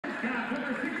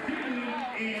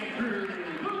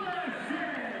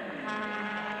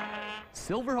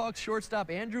Silverhawks shortstop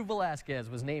Andrew Velazquez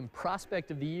was named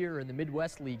Prospect of the Year in the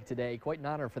Midwest League today. Quite an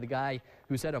honor for the guy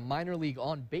who set a minor league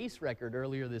on-base record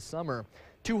earlier this summer.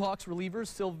 Two Hawks relievers,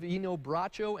 Silvino,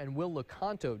 Bracho, and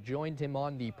Locante, joined him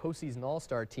on the postseason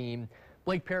all-star team.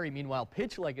 Blake Perry, meanwhile,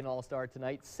 pitched like an all-star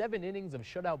tonight. 7 innings of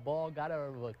shutout ball, got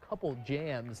out of a couple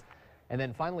jams, and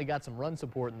then finally got some run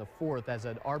support in the 4th as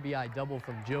an RBI double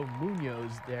from Joe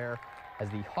Munoz there as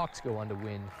the Hawks go on to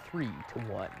win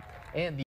 3-1. And the